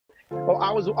Well,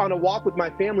 I was on a walk with my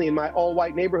family in my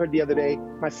all-white neighborhood the other day.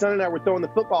 My son and I were throwing the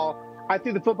football. I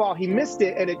threw the football, he missed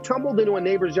it, and it tumbled into a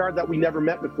neighbor's yard that we never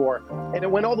met before. And it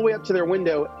went all the way up to their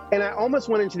window, and I almost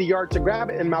went into the yard to grab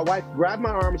it, and my wife grabbed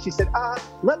my arm, and she said,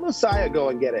 let Losiah go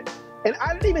and get it. And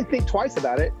I didn't even think twice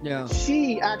about it. Yeah.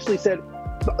 She actually said,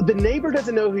 the neighbor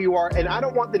doesn't know who you are, and I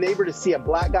don't want the neighbor to see a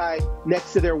black guy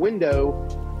next to their window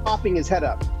popping his head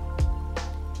up.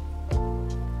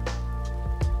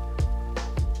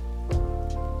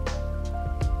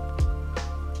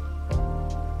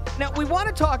 Now, we want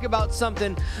to talk about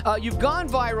something. You've gone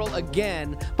viral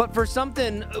again, but for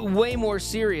something way more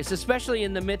serious, especially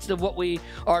in the midst of what we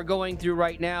are going through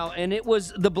right now. And it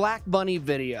was the Black Bunny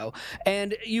video.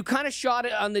 And you kind of shot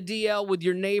it on the DL with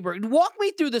your neighbor. Walk me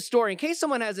through the story. In case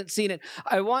someone hasn't seen it,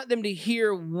 I want them to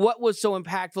hear what was so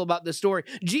impactful about the story.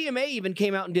 GMA even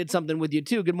came out and did something with you,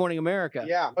 too. Good Morning America.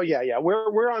 Yeah. Oh, yeah.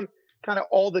 We're on kind of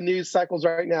all the news cycles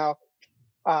right now.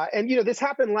 And, this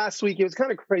happened last week. It was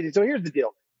kind of crazy. So here's the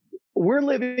deal. We're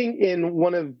living in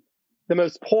one of the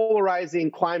most polarizing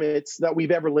climates that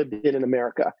we've ever lived in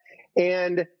America.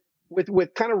 And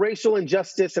with kind of racial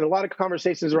injustice and a lot of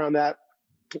conversations around that,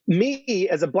 me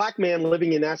as a black man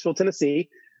living in Nashville, Tennessee,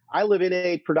 I live in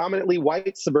a predominantly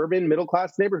white suburban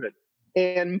middle-class neighborhood.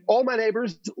 And all my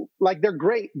neighbors, they're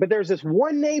great. But there's this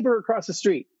one neighbor across the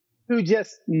street who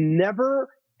just never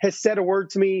has said a word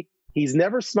to me. He's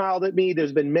never smiled at me.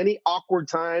 There's been many awkward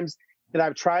times that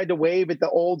I've tried to wave at the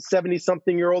old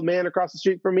 70-something-year-old man across the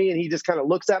street from me, and he just kind of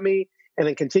looks at me and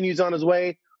then continues on his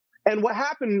way. And what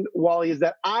happened, Wally, is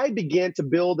that I began to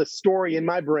build a story in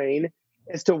my brain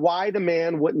as to why the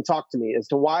man wouldn't talk to me, as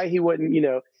to why he wouldn't,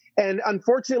 And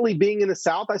unfortunately, being in the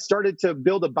South, I started to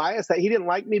build a bias that he didn't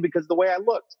like me because of the way I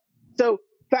looked. So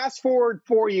fast forward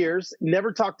 4 years,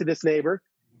 never talked to this neighbor.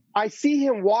 I see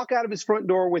him walk out of his front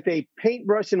door with a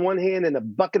paintbrush in one hand and a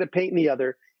bucket of paint in the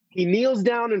other. He kneels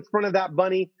down in front of that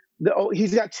bunny.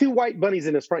 He's got two white bunnies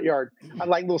in his front yard,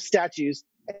 like little statues.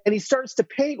 And he starts to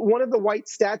paint one of the white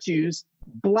statues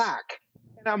black.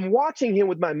 And I'm watching him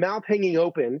with my mouth hanging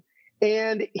open.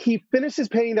 And he finishes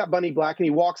painting that bunny black and he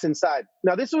walks inside.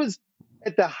 Now, this was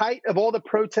at the height of all the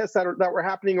protests that were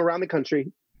happening around the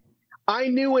country. I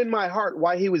knew in my heart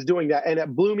why he was doing that, and it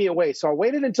blew me away. So I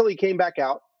waited until he came back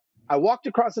out. I walked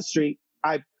across the street.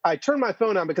 I turned my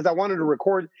phone on because I wanted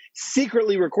to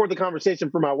secretly record the conversation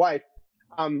for my wife.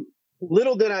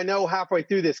 Little did I know halfway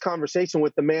through this conversation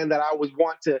with the man that I was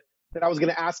going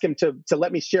to ask him to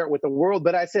let me share it with the world.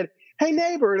 But I said, "Hey,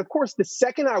 neighbor." And of course, the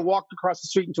second I walked across the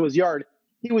street into his yard,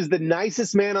 he was the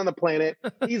nicest man on the planet.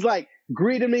 He's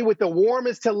greeted me with the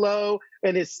warmest hello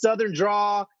and his Southern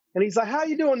drawl. And he's like, "How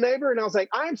you doing, neighbor?" And I was like,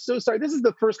 "I'm so sorry. This is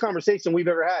the first conversation we've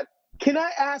ever had. Can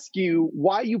I ask you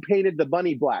why you painted the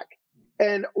bunny black?"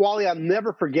 And Wally, I'll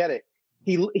never forget it.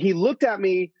 He looked at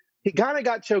me, he kind of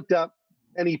got choked up,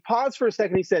 and he paused for a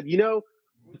second. He said,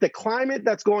 with the climate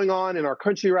that's going on in our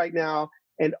country right now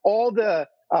and all the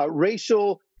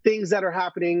racial things that are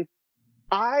happening,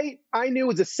 I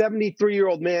knew as a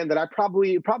 73-year-old man that it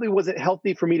probably wasn't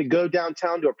healthy for me to go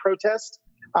downtown to a protest.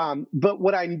 But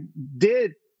what I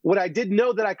did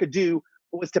know that I could do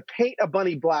was to paint a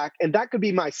bunny black. And that could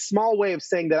be my small way of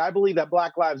saying that I believe that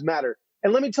Black lives matter.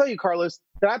 And let me tell you, Carlos,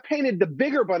 that I painted the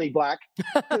bigger bunny black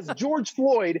because George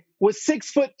Floyd was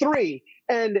 6'3",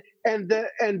 and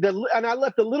I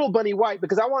left the little bunny white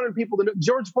because I wanted people to know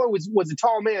George Floyd was a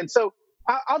tall man. So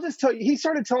I'll just tell you, he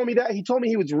started telling me that. He told me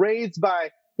he was raised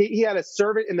by he had a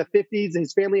servant in the 50s, and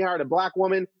his family hired a black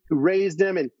woman who raised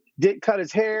him and didn't cut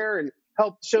his hair and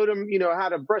showed him how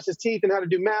to brush his teeth and how to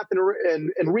do math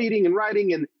and reading and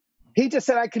writing. And he just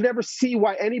said I could never see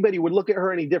why anybody would look at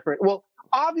her any different. Well,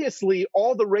 obviously,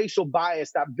 all the racial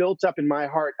bias that built up in my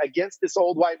heart against this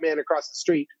old white man across the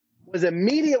street was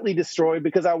immediately destroyed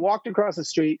because I walked across the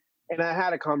street and I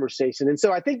had a conversation. And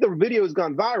so I think the video has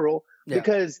gone viral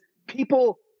because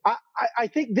people, I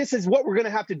think this is what we're going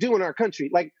to have to do in our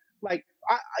country. I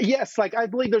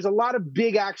believe there's a lot of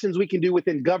big actions we can do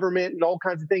within government and all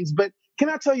kinds of things. But can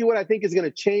I tell you what I think is going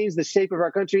to change the shape of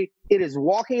our country? It is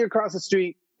walking across the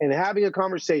street and having a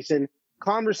conversation.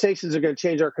 Conversations are going to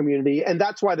change our community, and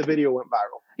that's why the video went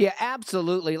viral. Yeah,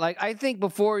 absolutely. I think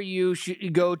before you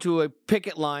should go to a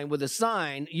picket line with a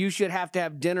sign, you should have to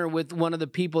have dinner with one of the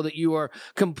people that you are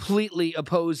completely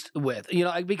opposed with,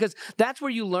 because that's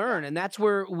where you learn and that's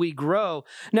where we grow.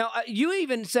 Now, you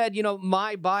even said,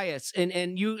 my bias,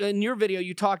 and you in your video,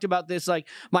 you talked about this,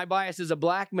 my bias as a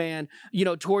black man,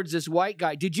 towards this white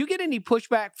guy. Did you get any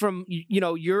pushback from,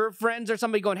 your friends or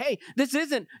somebody going, "Hey, this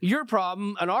isn't your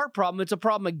problem and our problem, it's a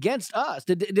problem against us"?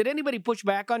 Did anybody push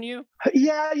back on you?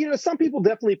 Yeah. Yeah, some people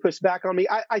definitely push back on me.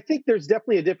 I think there's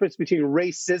definitely a difference between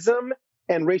racism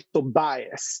and racial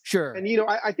bias. Sure. And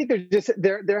I think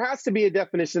there has to be a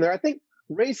definition there. I think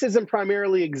racism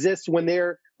primarily exists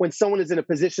when someone is in a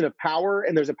position of power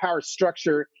and there's a power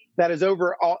structure that is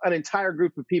over an entire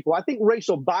group of people. I think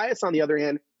racial bias, on the other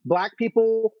hand, black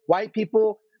people, white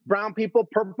people, brown people,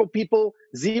 purple people,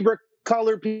 zebra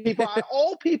colored people,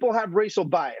 all people have racial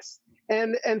bias.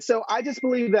 And so I just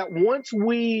believe that once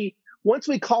we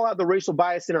call out the racial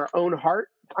bias in our own heart,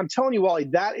 I'm telling you, Wally,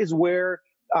 that is where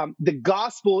the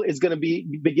gospel is going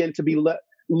to begin to be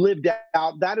lived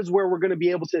out. That is where we're going to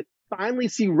be able to finally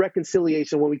see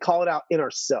reconciliation when we call it out in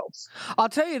ourselves. I'll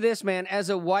tell you this, man, as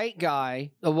a white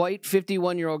guy, a white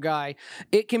 51-year-old guy,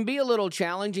 it can be a little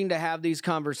challenging to have these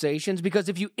conversations because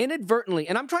if you inadvertently,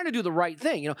 and I'm trying to do the right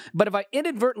thing, but if I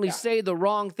inadvertently say the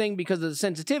wrong thing because of the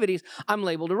sensitivities, I'm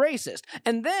labeled a racist.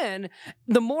 And then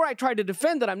the more I try to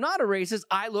defend that I'm not a racist,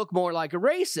 I look more like a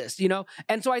racist,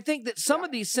 And so I think that some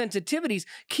of these sensitivities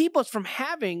keep us from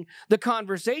having the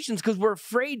conversations because we're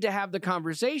afraid to have the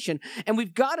conversation. And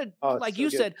we've got to, like you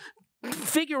said,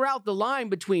 figure out the line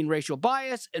between racial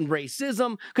bias and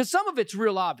racism, because some of it's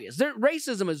real obvious.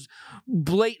 Racism is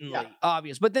blatantly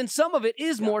obvious, but then some of it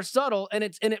is more subtle, and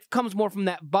it comes more from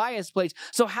that bias place.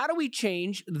 So how do we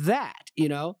change that?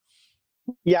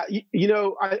 Yeah,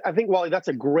 I think, Wally, that's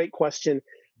a great question.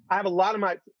 I have a lot of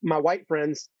my white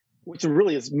friends, which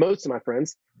really is most of my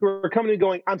friends, who are coming and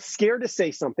going, I'm scared to say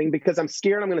something because I'm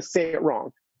scared I'm going to say it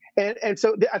wrong. And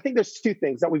so I think there's two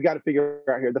things that we've got to figure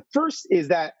out here. The first is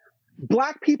that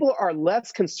Black people are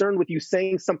less concerned with you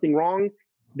saying something wrong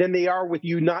than they are with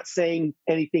you not saying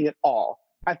anything at all.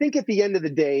 I think at the end of the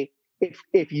day,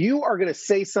 if you are going to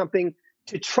say something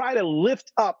to try to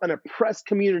lift up an oppressed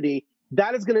community,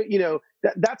 that is going to,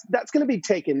 that's going to be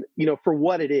taken, for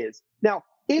what it is. Now,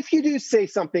 if you do say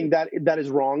something that is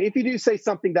wrong, if you do say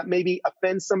something that maybe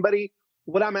offends somebody,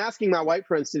 what I'm asking my white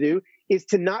friends to do is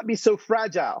to not be so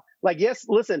fragile. Like, yes,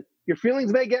 listen, your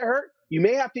feelings may get hurt. You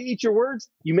may have to eat your words.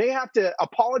 You may have to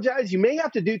apologize. You may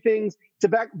have to do things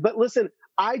but listen,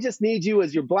 I just need you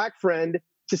as your Black friend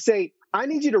to say, I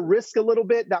need you to risk a little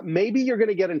bit that maybe you're going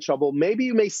to get in trouble. Maybe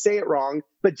you may say it wrong,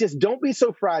 but just don't be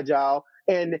so fragile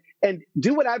and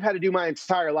do what I've had to do my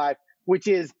entire life, which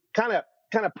is kind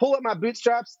of pull up my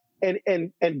bootstraps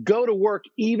and go to work,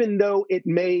 even though it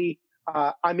may,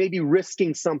 I may be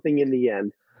risking something in the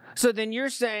end. So then you're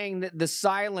saying that the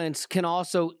silence can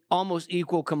also almost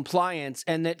equal compliance,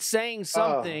 and that saying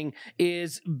something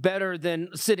is better than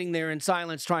sitting there in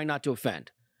silence trying not to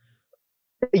offend.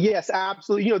 Yes,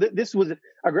 absolutely. This was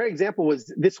a great example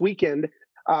was this weekend.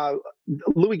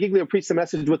 Louis Giglio preached a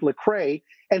message with Lecrae,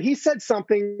 and he said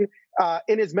something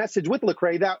in his message with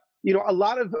Lecrae that, a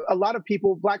lot of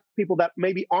people, Black people that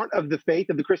maybe aren't of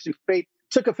the Christian faith,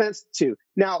 took offense to.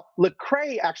 Now,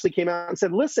 Lecrae actually came out and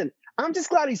said, listen, I'm just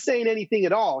glad he's saying anything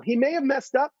at all. He may have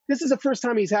messed up. This is the first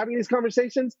time he's having these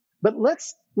conversations, but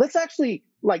let's actually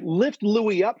lift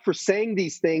Louis up for saying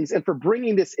these things and for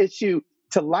bringing this issue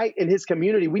to light in his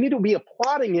community. We need to be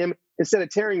applauding him instead of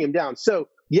tearing him down. So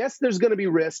yes, there's going to be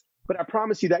risk, but I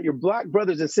promise you that your Black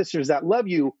brothers and sisters that love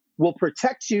you will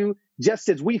protect you just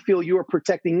as we feel you are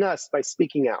protecting us by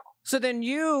speaking out. So then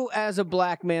you, as a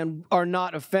Black man, are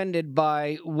not offended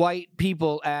by white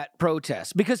people at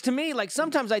protests? Because to me,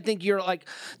 sometimes I think you're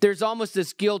there's almost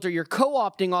this guilt, or you're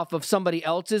co-opting off of somebody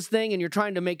else's thing and you're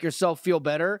trying to make yourself feel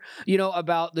better,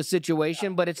 about the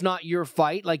situation, but it's not your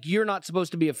fight. You're not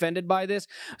supposed to be offended by this.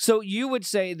 So you would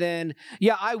say then,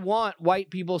 yeah, I want white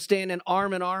people standing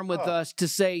arm in arm with us to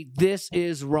say this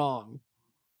is wrong.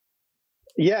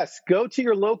 Yes, go to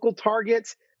your local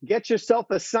Target, get yourself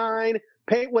a sign,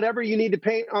 paint whatever you need to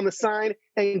paint on the sign,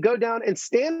 and go down and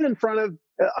stand in front of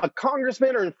a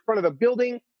congressman or in front of a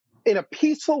building in a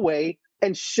peaceful way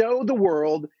and show the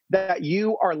world that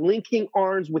you are linking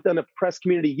arms with an oppressed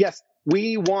community. Yes,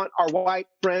 we want our white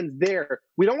friends there.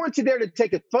 We don't want you there to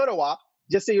take a photo op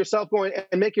just so yourself going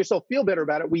and make yourself feel better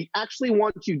about it. We actually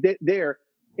want you there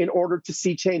in order to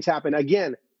see change happen.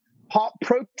 Again,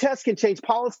 protests can change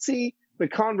policy, but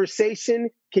conversation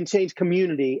can change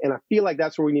community, and I feel like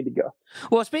that's where we need to go.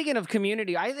 Well, speaking of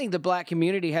community, I think the Black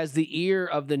community has the ear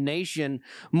of the nation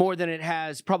more than it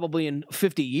has probably in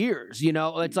 50 years.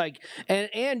 It's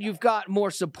and you've got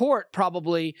more support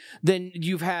probably than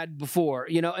you've had before,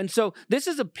 and so this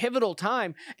is a pivotal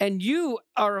time, and you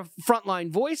are a frontline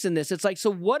voice in this. It's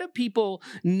so what do people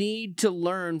need to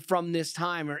learn from this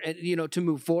time, or to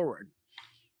move forward?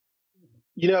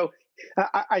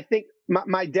 I think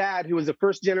my dad, who was a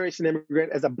first-generation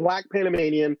immigrant as a Black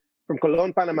Panamanian from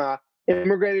Colón, Panama,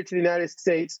 immigrated to the United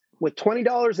States with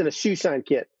 $20 and a shoe shine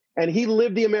kit. And he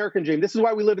lived the American dream. This is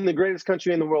why we live in the greatest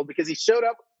country in the world, because he showed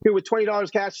up here with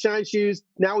 $20 cash, shine shoes.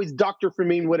 Now he's Dr.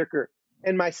 Fermin Whittaker.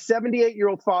 And my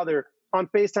 78-year-old father on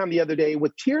FaceTime the other day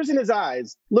with tears in his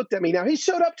eyes looked at me. Now, he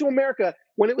showed up to America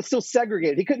when it was still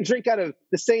segregated. He couldn't drink out of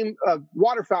the same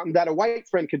water fountain that a white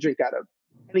friend could drink out of.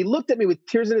 And he looked at me with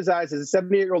tears in his eyes as a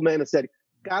 78-year-old man and said,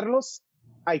 Carlos,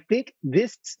 I think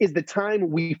this is the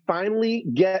time we finally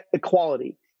get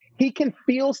equality. He can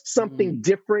feel something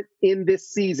different in this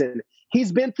season.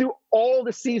 He's been through all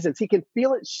the seasons. He can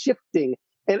feel it shifting.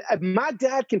 And my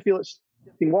dad can feel it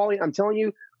shifting. Wally, I'm telling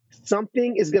you,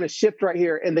 something is going to shift right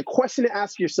here. And the question to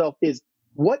ask yourself is,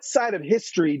 what side of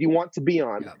history do you want to be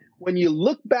on? Yeah. When you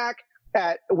look back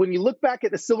at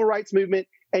the civil rights movement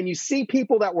and you see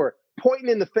people that were pointing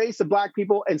in the face of black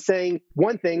people and saying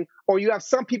one thing, or you have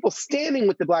some people standing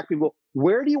with the black people,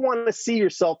 where do you want to see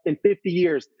yourself in 50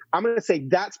 years? I'm going to say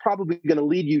that's probably going to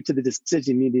lead you to the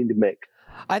decision you need to make.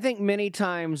 I think many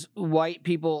times white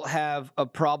people have a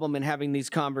problem in having these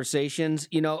conversations,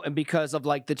 you know, and because of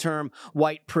like the term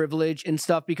white privilege and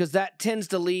stuff, because that tends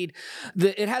to lead,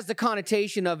 it has the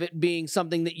connotation of it being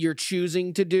something that you're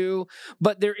choosing to do.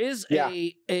 But there is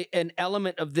an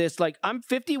element of this, like I'm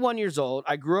 51 years old.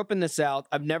 I grew up in the South.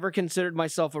 I've never considered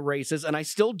myself a racist, and I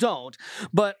still don't.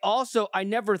 But also, I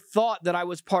never thought that I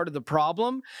was part of the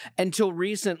problem until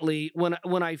recently when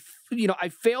I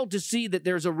failed to see that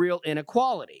there's a real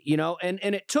inequality, you know, and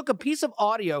it took a piece of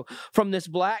audio from this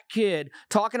black kid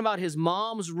talking about his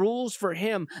mom's rules for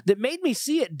him that made me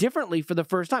see it differently for the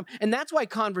first time. And that's why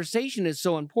conversation is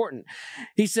so important.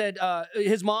 He said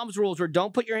his mom's rules were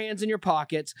don't put your hands in your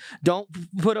pockets, don't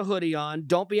put a hoodie on,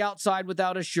 don't be outside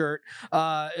without a shirt.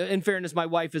 In fairness, my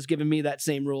wife has given me that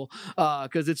same rule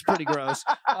because it's pretty gross.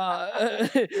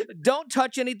 Don't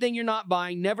touch anything you're not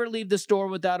buying, never leave the store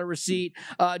without a receipt,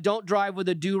 don't drive with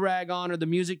a do-rag on or the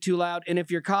music too loud, and if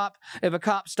a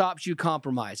cop stops you,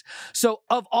 compromise. So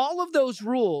of all of those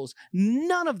rules,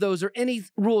 none of those are any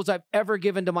rules I've ever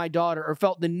given to my daughter or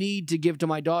felt the need to give to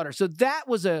my daughter. So that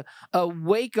was a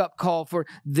wake-up call for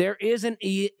there is an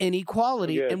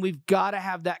inequality, and we've got to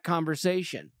have that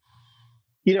conversation.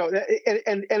 You know,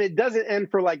 and it doesn't end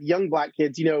for like young black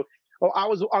kids. You know, I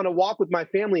was on a walk with my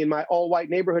family in my all-white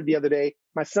neighborhood the other day.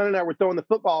 My son and I were throwing the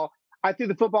football. I threw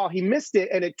the football, he missed it,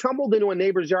 and it tumbled into a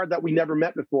neighbor's yard that we never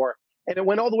met before. And it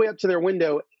went all the way up to their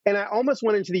window. And I almost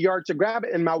went into the yard to grab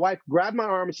it. And my wife grabbed my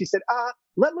arm and she said,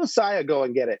 let Mosiah go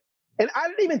and get it. And I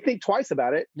didn't even think twice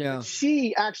about it. Yeah.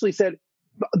 She actually said,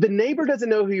 the neighbor doesn't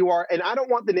know who you are. And I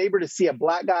don't want the neighbor to see a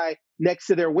black guy next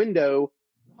to their window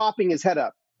popping his head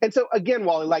up. And so again,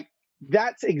 Wally, like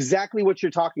that's exactly what you're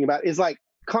talking about is like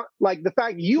the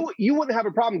fact you wouldn't have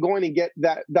a problem going and get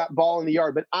that ball in the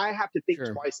yard, but I have to think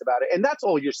twice about it. And that's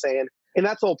all you're saying. And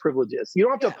that's all privilege is. You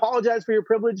don't have to apologize for your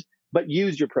privilege, but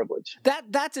use your privilege.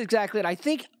 That's exactly it. I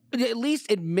think at least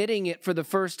admitting it for the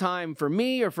first time for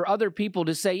me or for other people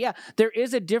to say, yeah, there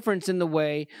is a difference in the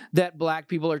way that black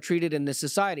people are treated in this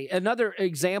society. Another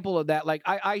example of that, like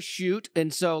I shoot.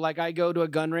 And so like I go to a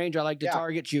gun range, I like to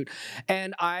target shoot,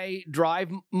 and I drive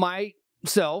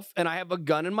myself and I have a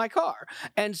gun in my car.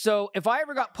 And so if I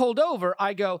ever got pulled over,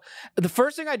 the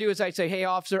first thing I do is I say, hey,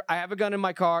 officer, I have a gun in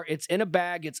my car. It's in a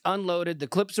bag. It's unloaded. The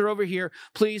clips are over here.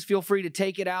 Please feel free to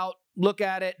take it out, look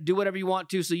at it, do whatever you want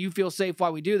to so you feel safe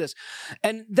while we do this.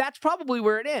 And that's probably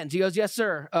where it ends. He goes, yes,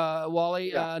 sir,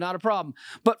 Wally, not a problem.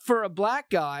 But for a black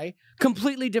guy,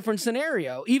 completely different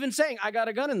scenario, even saying I got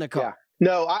a gun in the car. Yeah.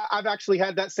 No, I've actually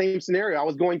had that same scenario. I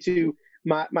was going to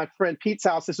my friend Pete's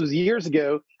house. This was years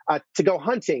ago. To go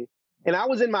hunting. And I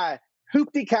was in my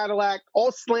hoopty Cadillac,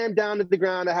 all slammed down to the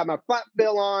ground. I have my flat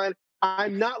bill on.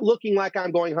 I'm not looking like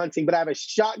I'm going hunting, but I have a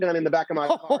shotgun in the back of my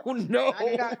car. Oh, no.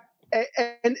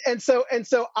 And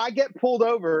so I get pulled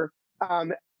over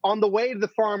on the way to the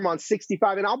farm on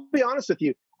 65. And I'll be honest with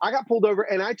you, I got pulled over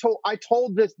and I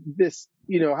told this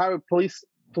Highway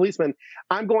policeman,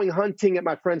 I'm going hunting at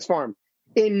my friend's farm.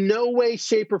 In no way,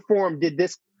 shape, or form did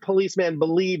this policeman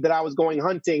believe that I was going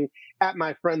hunting at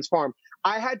my friend's farm.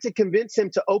 I had to convince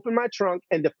him to open my trunk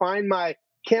and to find my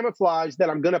camouflage that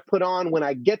I'm going to put on when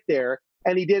I get there.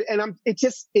 And he did. And it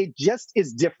just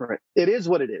is different. It is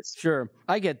what it is. Sure.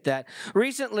 I get that.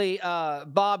 Recently,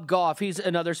 Bob Goff, he's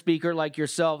another speaker like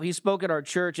yourself. He spoke at our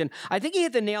church, and I think he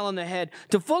hit the nail on the head.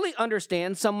 To fully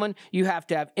understand someone, you have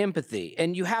to have empathy,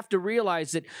 and you have to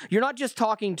realize that you're not just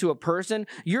talking to a person,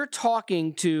 you're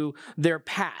talking to their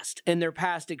past and their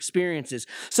past experiences.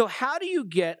 So how do you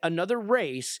get another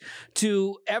race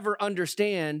to ever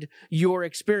understand your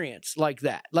experience like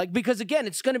that? Like, because again,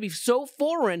 it's going to be so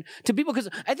foreign to people people,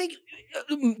 because I think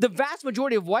the vast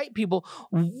majority of white people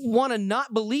want to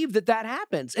not believe that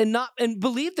happens and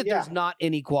believe that there's not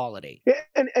inequality. Yeah,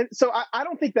 and so I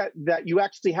don't think that you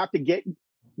actually have to get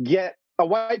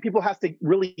white people has to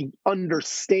really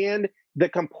understand the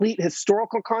complete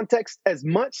historical context as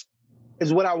much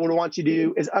as what I would want you to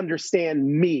do is understand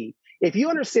me. If you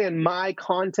understand my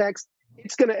context,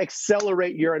 it's going to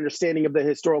accelerate your understanding of the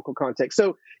historical context.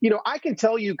 So, I can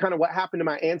tell you kind of what happened to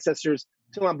my ancestors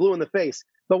till I'm blue in the face.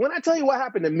 But when I tell you what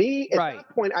happened to me, at that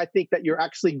point, I think that you're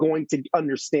actually going to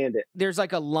understand it. There's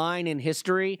like a line in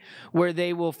history where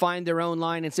they will find their own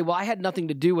line and say, well, I had nothing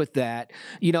to do with that.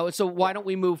 So why don't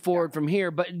we move forward from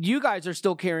here? But you guys are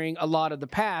still carrying a lot of the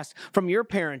past from your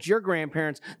parents, your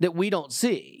grandparents that we don't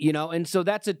see, and so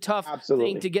that's a tough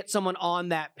thing to get someone on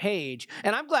that page.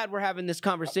 And I'm glad we're having this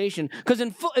conversation because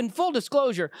in full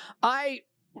disclosure,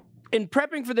 in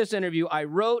prepping for this interview, I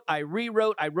wrote, I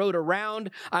rewrote, I wrote around.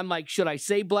 I'm like, should I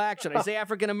say black? Should I say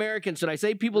African American? Should I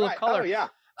say people of color? Oh, yeah.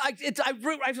 I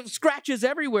have scratches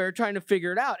everywhere trying to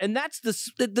figure it out. And that's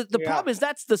the problem is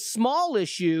that's the small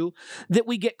issue that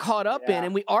we get caught up in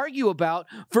and we argue about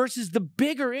versus the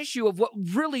bigger issue of what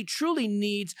really truly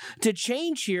needs to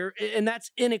change here. And that's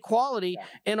inequality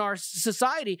in our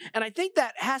society. And I think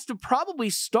that has to probably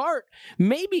start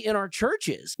maybe in our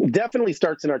churches. Definitely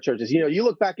starts in our churches. You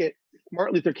look back at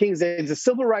Martin Luther King's days, the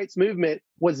civil rights movement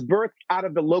was birthed out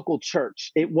of the local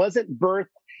church. It wasn't birthed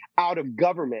out of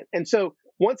government. And so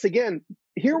once again,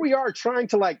 here we are trying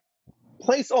to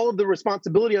place all of the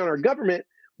responsibility on our government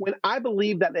when I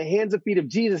believe that the hands and feet of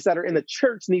Jesus that are in the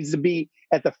church needs to be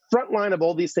at the front line of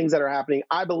all these things that are happening.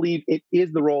 I believe it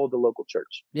is the role of the local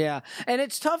church. Yeah. And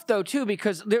it's tough though, too,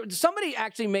 because somebody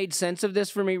actually made sense of this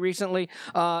for me recently.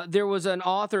 There was an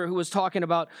author who was talking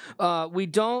about we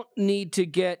don't need to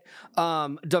get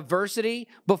diversity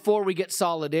before we get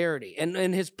solidarity.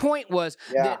 And his point was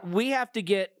that we have to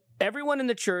get everyone in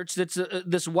the church, that's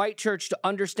this white church, to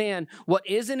understand what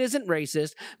is and isn't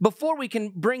racist before we can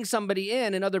bring somebody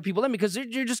in and other people in, because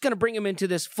you're just going to bring them into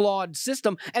this flawed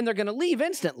system and they're going to leave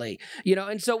instantly,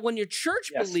 And so when your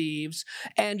church believes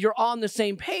and you're on the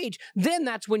same page, then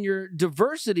that's when your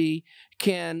diversity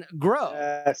can grow.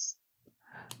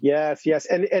 Yes.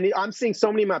 And I'm seeing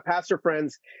so many of my pastor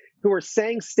friends who are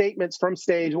saying statements from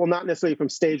stage, well, not necessarily from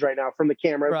stage right now, from the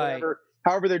camera,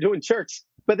 however they're doing church.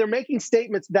 But they're making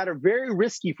statements that are very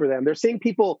risky for them. They're seeing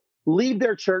people leave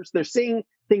their church. They're seeing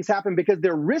things happen because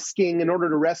they're risking in order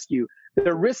to rescue.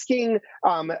 They're risking,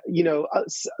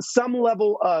 some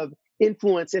level of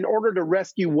influence in order to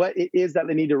rescue what it is that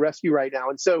they need to rescue right now.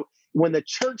 And so when the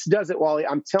church does it, Wally,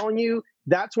 I'm telling you,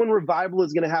 that's when revival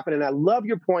is going to happen. And I love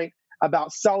your point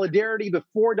about solidarity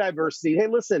before diversity. Hey,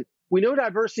 listen, we know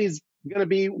diversity is going to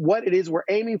be what it is we're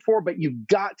aiming for, but you've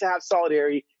got to have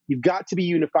solidarity. You've got to be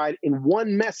unified in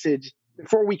one message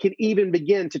before we can even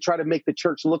begin to try to make the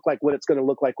church look like what it's going to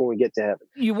look like when we get to heaven.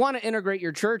 You want to integrate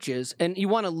your churches and you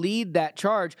want to lead that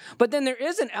charge. But then there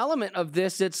is an element of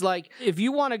this. It's like if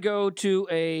you want to go to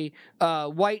a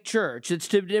white church, that's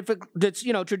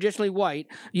traditionally white,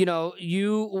 you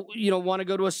want to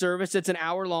go to a service. It's an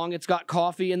hour long. It's got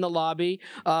coffee in the lobby.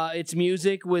 It's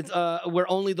music with where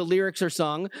only the lyrics are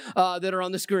sung that are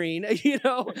on the screen,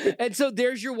 And so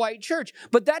there's your white church.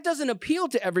 But that doesn't appeal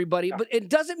to everybody. But it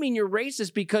doesn't mean you're racist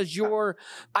because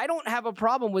I don't have a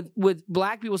problem with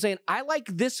black people saying, I like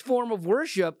this form of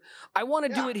worship. I want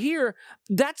to do it here.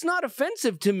 That's not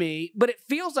offensive to me, but it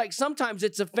feels like sometimes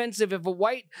it's offensive if a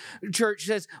white church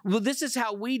says, well, this is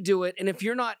how we do it. And if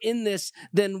you're not in this,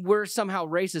 then we're somehow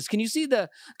racist. Can you see the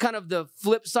kind of the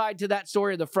flip side to that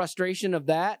story, the frustration of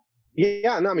that?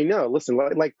 Yeah, no, listen,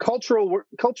 like cultural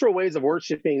ways of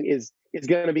worshiping is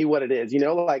going to be what it is,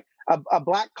 like a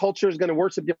black culture is going to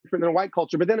worship different than a white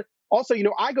culture. But then also,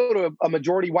 I go to a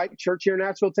majority white church here in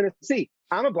Nashville, Tennessee.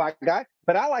 I'm a black guy,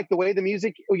 but I like the way the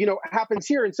music, happens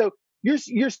here. And so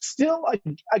you're still,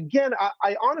 again,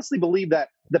 I honestly believe that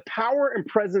the power and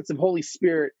presence of Holy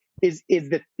Spirit is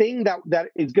the thing that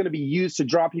is going to be used to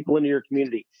draw people into your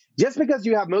community. Just because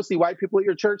you have mostly white people at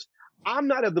your church, I'm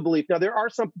not of the belief. Now, there are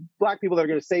some black people that are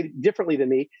going to say differently than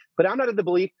me, but I'm not of the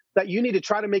belief that you need to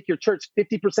try to make your church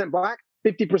 50% black,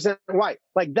 50% white.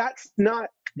 Like that's not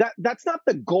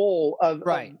the goal of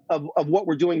what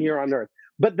we're doing here on earth.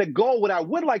 But the goal, what I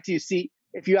would like to see,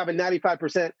 if you have a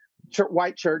 95%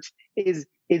 white church, is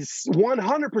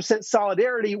 100%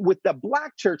 solidarity with the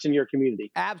black church in your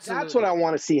community. Absolutely. That's what I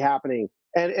want to see happening.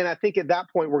 And I think at that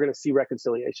point, we're going to see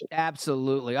reconciliation.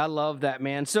 Absolutely. I love that,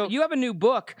 man. So you have a new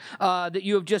book that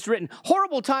you have just written.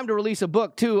 Horrible time to release a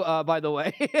book, too, by the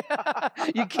way.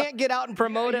 You can't get out and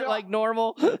promote it like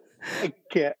normal. I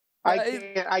can't.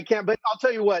 I can't. But I'll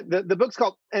tell you what, the book's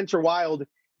called Enter Wild.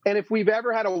 And if we've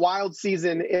ever had a wild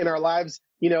season in our lives,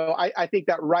 I think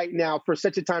that right now, for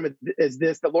such a time as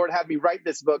this, the Lord had me write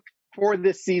this book for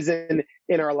this season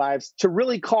in our lives to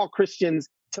really call Christians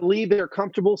to leave their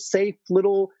comfortable, safe,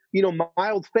 little,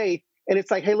 mild faith. And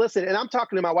it's like, hey, listen, and I'm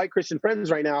talking to my white Christian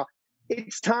friends right now.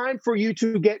 It's time for you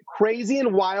to get crazy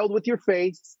and wild with your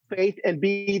faith and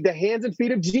be the hands and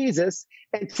feet of Jesus,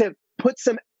 and to put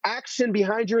some action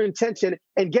behind your intention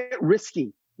and get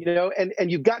risky,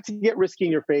 and you've got to get risky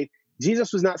in your faith.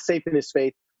 Jesus was not safe in his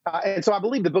faith. And so I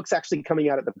believe the book's actually coming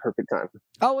out at the perfect time.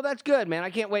 Oh, well, that's good, man. I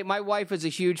can't wait. My wife is a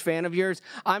huge fan of yours.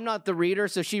 I'm not the reader,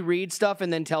 so she reads stuff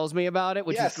and then tells me about it,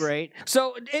 which is great.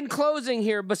 So in closing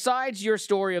here, besides your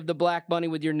story of the black bunny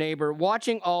with your neighbor,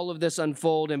 watching all of this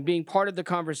unfold and being part of the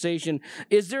conversation,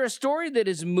 is there a story that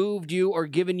has moved you or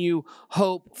given you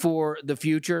hope for the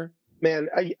future? Man,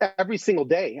 every single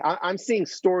day. I'm seeing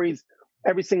stories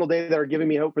every single day that are giving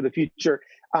me hope for the future.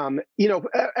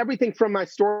 Everything from my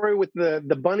story with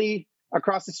the bunny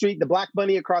across the street, the black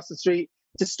bunny across the street,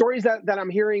 to stories that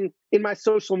I'm hearing in my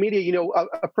social media.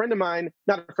 A friend of mine,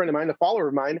 not a friend of mine, a follower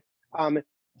of mine,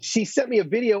 she sent me a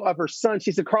video of her son.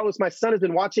 She said, Carlos, my son has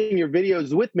been watching your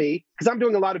videos with me, because I'm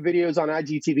doing a lot of videos on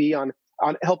IGTV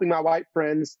on helping my white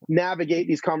friends navigate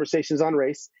these conversations on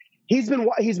race. He's been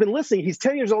listening. He's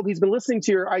 10 years old. He's been listening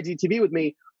to your IGTV with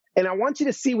me. And I want you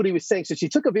to see what he was saying. So she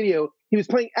took a video. He was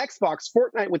playing Xbox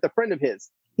Fortnite with a friend of his.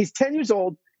 He's 10 years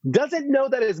old, doesn't know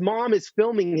that his mom is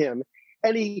filming him.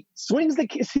 And he swings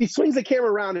the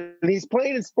camera around and he's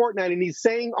playing his Fortnite and he's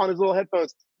saying on his little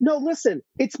headphones, no, listen,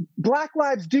 it's Black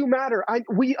lives do matter.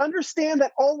 We understand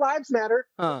that all lives matter.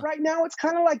 But right now, it's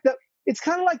kind of like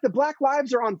the Black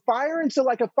lives are on fire. And so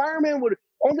like a fireman would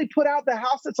only put out the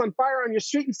house that's on fire on your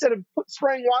street instead of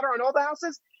spraying water on all the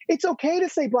houses. It's okay to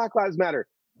say Black lives matter.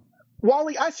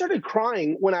 Wally, I started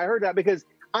crying when I heard that, because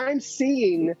I'm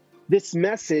seeing this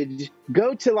message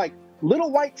go to like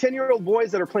little white 10-year-old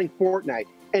boys that are playing Fortnite.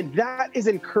 And that is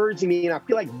encouraging me. And I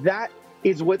feel like that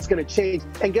is what's going to change.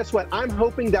 And guess what? I'm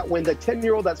hoping that when the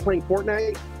 10-year-old that's playing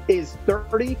Fortnite is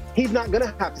 30, he's not going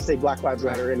to have to say Black Lives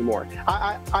Matter anymore.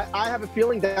 I have a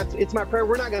feeling that it's my prayer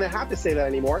we're not going to have to say that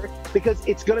anymore, because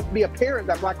it's going to be apparent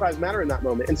that Black Lives Matter in that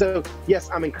moment. And so, yes,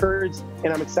 I'm encouraged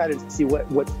and I'm excited to see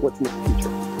what's in the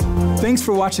future. Thanks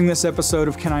for watching this episode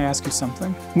of Can I Ask You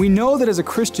Something? We know that as a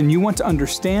Christian, you want to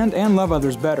understand and love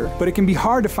others better, but it can be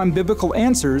hard to find biblical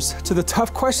answers to the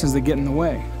tough questions that get in the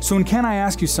way. So in Can I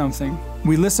Ask You Something,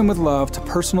 we listen with love to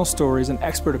personal stories and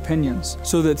expert opinions,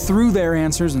 so that through their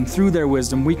answers and through their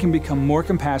wisdom, we can become more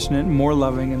compassionate, more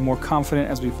loving, and more confident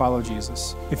as we follow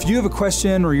Jesus. If you have a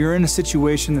question or you're in a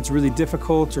situation that's really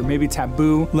difficult or maybe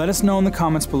taboo, let us know in the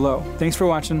comments below. Thanks for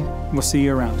watching. We'll see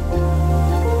you around.